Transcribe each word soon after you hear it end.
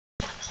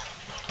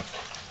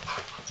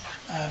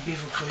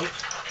Beaver Creek.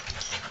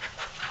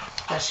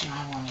 That's the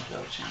only one that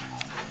goes in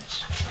all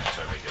this.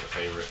 So I make it a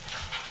favorite.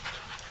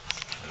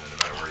 And then no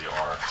matter where you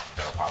are,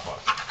 that'll pop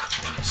up.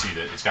 And you see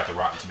that it's got the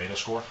Rotten Tomato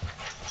score.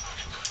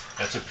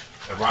 That's a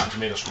Rotten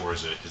Tomato score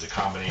is a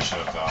combination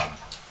of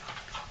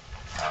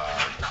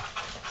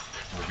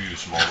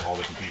reviews from all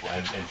different people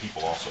and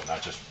people also,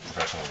 not just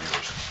professional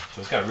reviewers.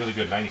 So it's got a really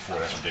good 94.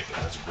 That's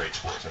ridiculous. That's a great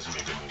score. So that's gonna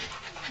be a good movie.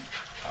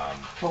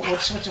 But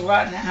what's a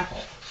rotten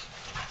apple?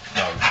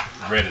 No,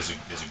 red is a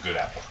good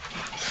apple.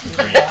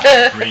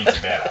 Green's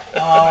a bad apple.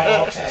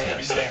 Oh,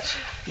 okay.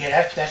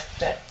 Yeah,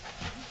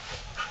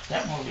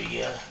 that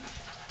movie.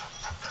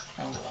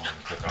 Oh well.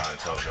 Click on it, it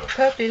tells you.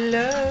 Puppy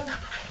love.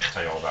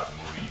 Tell you all about the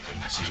movie. You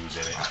can see who's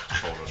in it,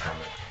 photos from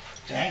it.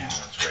 Damn.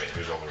 It's great.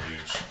 Here's all the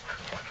reviews.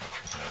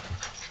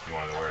 You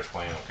want to know where it's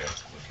playing? Okay,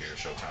 look here,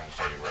 Showtime.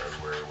 Tell you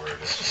where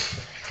it is.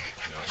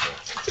 You know, so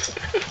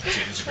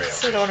see, this is a great.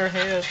 Sit on her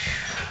head.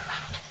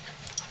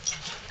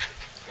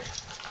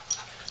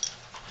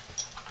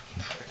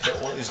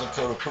 Got one of these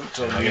Lakota poops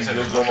on Like I you. said,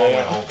 You'll there's go no way to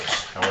down. hold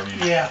this. However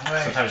you. Yeah,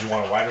 right. Sometimes you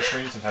want a wider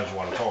screen. Sometimes you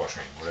want a taller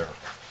screen. Whatever.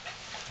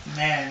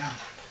 Man.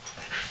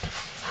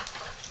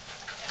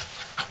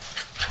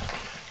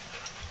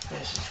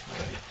 This is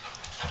great.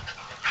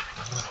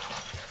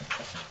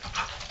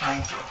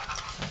 Thank you.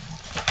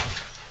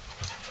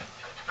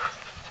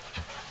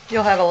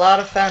 You'll have a lot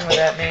of fun with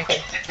that,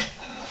 Mickey.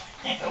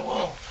 Yeah,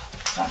 well,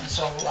 something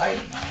so light,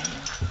 man.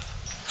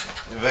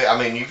 I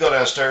mean, you go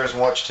downstairs and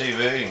watch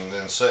TV and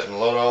then sit and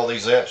load all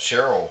these apps.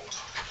 Cheryl,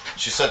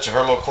 she sits in her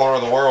little corner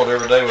of the world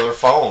every day with her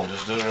phone,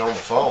 just doing it on the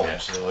phone. Yeah.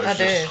 So I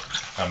there's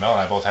do. Mel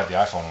and I both have the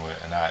iPhone,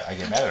 and I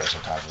get mad at her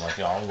sometimes. I'm like,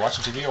 are we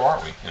watching TV or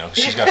aren't we? You know, 'cause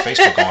she's got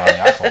Facebook going on the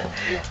iPhone.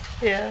 You know.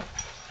 Yeah.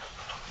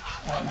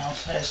 What Mel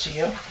says to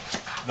you?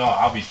 No,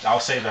 I'll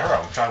say to her,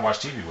 I'm trying to watch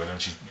TV with her,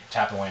 and she's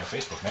tapping away on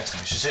Facebook next to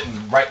me. She's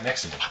sitting right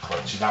next to me,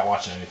 but she's not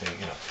watching anything.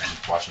 You know,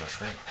 she's watching her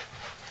screen.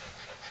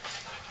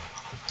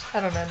 I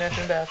don't know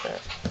nothing about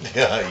that.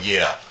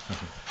 yeah.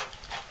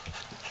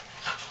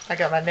 I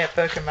got my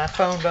netbook and my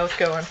phone both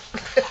going.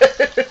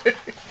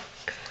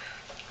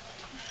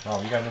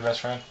 Oh, you got a new best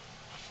friend?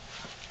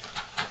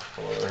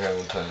 Well, they're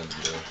having time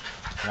together.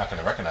 You're not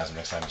going to recognize him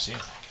next time you see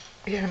him.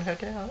 Yeah, no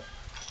doubt.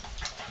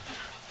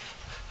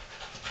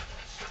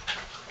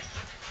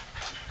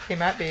 He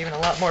might be even a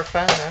lot more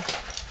fun though.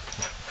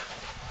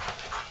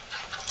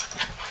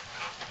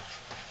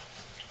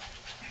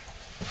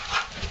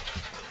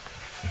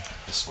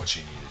 This is what she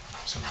needed,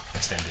 some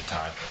extended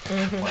time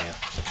Mm-hmm. playing.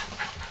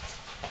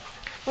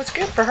 Well, it's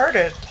good for her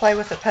to play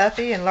with the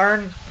puppy and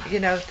learn, you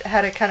know,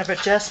 how to kind of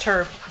adjust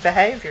her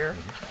behavior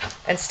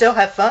and still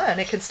have fun.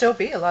 It can still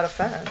be a lot of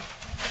fun.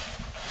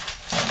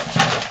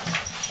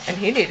 And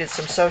he needed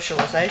some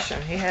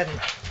socialization. He hadn't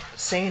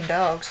seen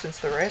dogs since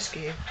the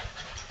rescue.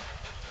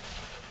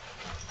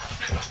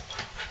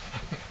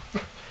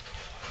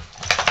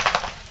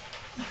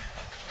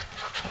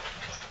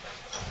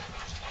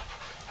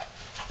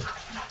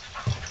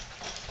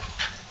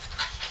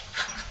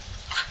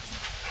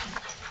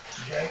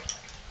 Jake?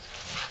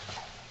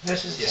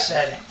 This is the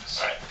settings.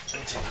 All right,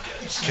 let me take a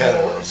guess. It's Kind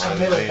middle, of it's the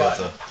reminded middle me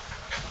button.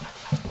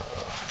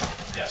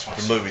 of Yeah, it's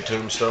the movie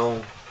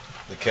Tombstone.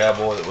 The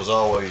cowboy that was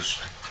always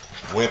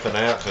wimping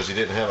out because he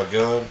didn't have a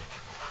gun.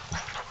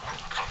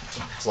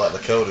 It's like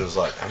Lakota is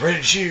like, I'm ready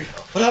to shoot,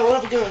 but I don't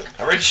have a gun.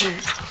 I'm ready to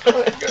shoot, I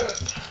don't have a gun.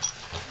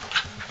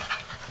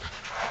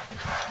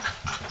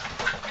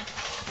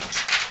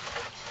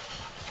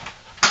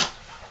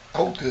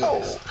 Oh,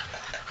 goodness.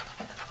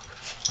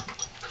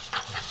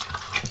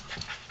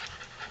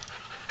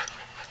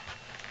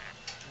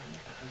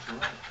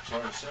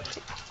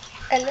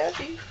 I love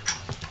you.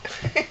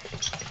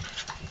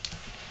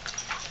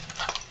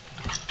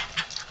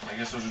 I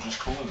guess those are just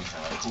cooling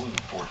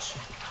ports.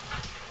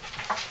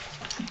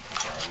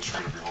 Sorry, I just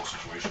read up your whole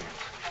situation.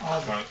 You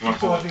want to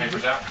pull those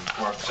papers out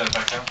before I set it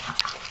back down?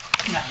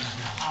 No.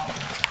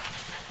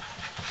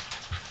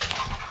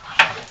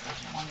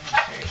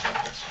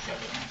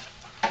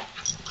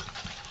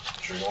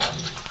 Sure you want?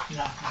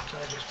 No, that's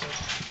what I just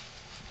did.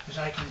 Because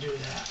I can do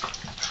that.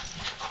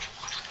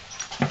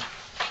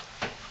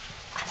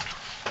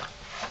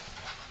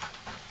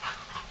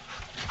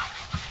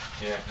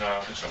 Yeah, no, I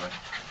don't think so, man.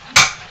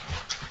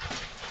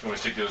 You want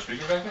to stick the other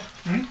speakers back there?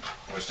 Hmm? You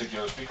want to stick the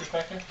other speakers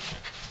back there?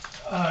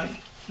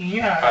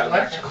 Yeah, By the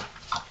electrical. back?